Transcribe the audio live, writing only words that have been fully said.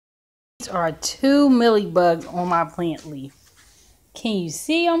These are 2 mealy bugs on my plant leaf. Can you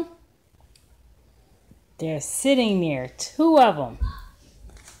see them? They're sitting there, 2 of them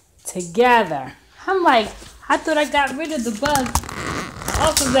together. I'm like, I thought I got rid of the bugs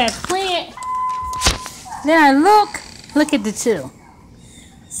off of that plant. Then I look at the 2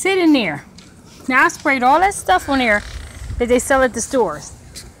 sitting there. Now I sprayed all that stuff on there that they sell at the stores,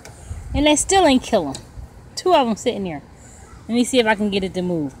 and they still ain't kill them. 2 of them sitting there. Let me see if I can get it to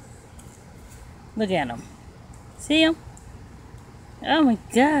move. Look at them. See them? Oh my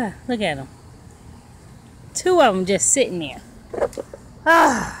God, look at them. 2 of them just sitting there.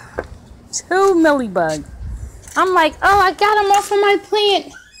 Ah, 2 mealy bugs. I'm like, oh, I got them off of my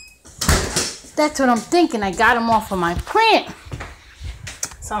plant. That's what I'm thinking. I got them off of my plant.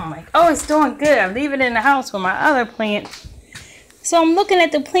 So I'm like, oh, it's doing good. I leave it in the house with my other plant. So I'm looking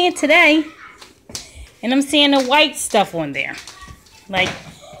at the plant today, and I'm seeing the white stuff on there. Like,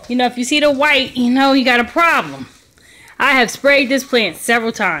 you know, if you see the white, you know you got a problem. I have sprayed this plant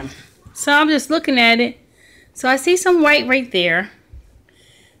several times. So I'm just looking at it. So I see some white right there.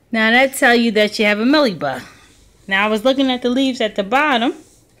 Now that tells you that you have a mealy bug. Now I was looking at the leaves at the bottom,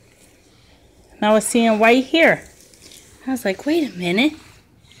 and I was seeing white here. I was like, wait a minute.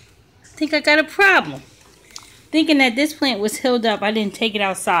 I think I got a problem. Thinking that this plant was healed up, I didn't take it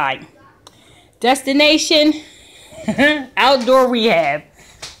outside. Destination, outdoor rehab,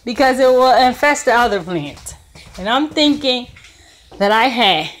 because it will infest the other plants. And I'm thinking that I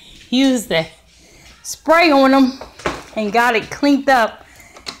had used the spray on them and got it cleaned up,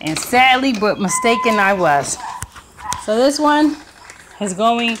 and sadly but mistaken I was. So this one is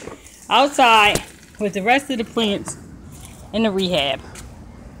going outside with the rest of the plants in the rehab.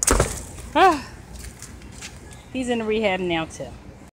 He's in the rehab now too.